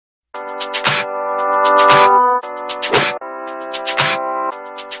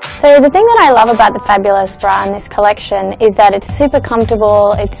So the thing that I love about the Fabulous bra in this collection is that it's super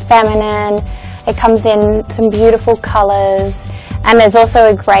comfortable, it's feminine, it comes in some beautiful colours, and there's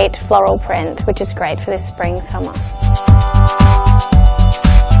also a great floral print, which is great for this spring, summer.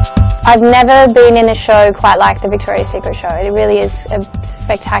 I've never been in a show quite like the Victoria's Secret show. It really is a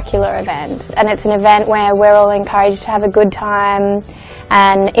spectacular event, and it's an event where we're all encouraged to have a good time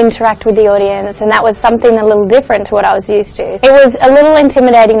and interact with the audience, and that was something a little different to what I was used to. It was a little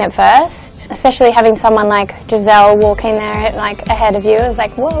intimidating at first, especially having someone like Giselle walking there like ahead of you. It was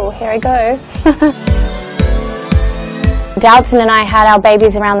like, whoa, here I go. Dalton and I had our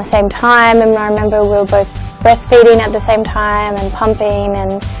babies around the same time, and I remember we were both breastfeeding at the same time and pumping,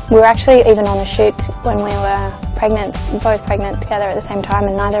 and we were actually even on a shoot when we were pregnant, both pregnant together at the same time,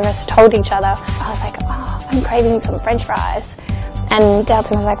 and neither of us told each other. I was like, oh, I'm craving some French fries. And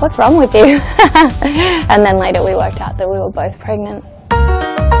Dalton was like, what's wrong with you? And then later we worked out that we were both pregnant.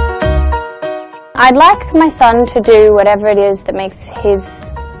 I'd like my son to do whatever it is that makes his,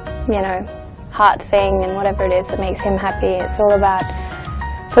 heart sing, and whatever it is that makes him happy. It's all about,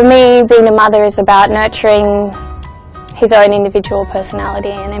 for me, being a mother is about nurturing his own individual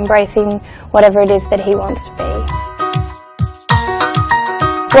personality and embracing whatever it is that he wants to be.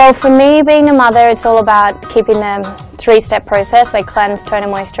 Well, for me, being a mother, it's all about keeping the three-step process. They cleanse, tone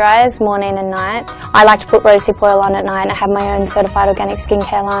and moisturise, morning and night. I like to put rosehip oil on at night. I have my own certified organic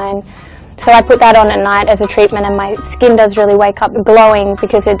skincare line. So I put that on at night as a treatment, and my skin does really wake up glowing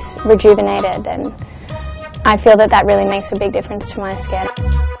because it's rejuvenated, and I feel that that really makes a big difference to my skin.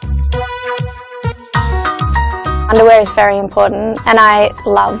 Underwear is very important, and I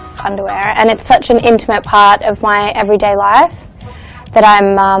love underwear, and it's such an intimate part of my everyday life that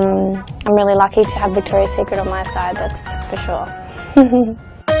I'm really lucky to have Victoria's Secret on my side, that's for sure.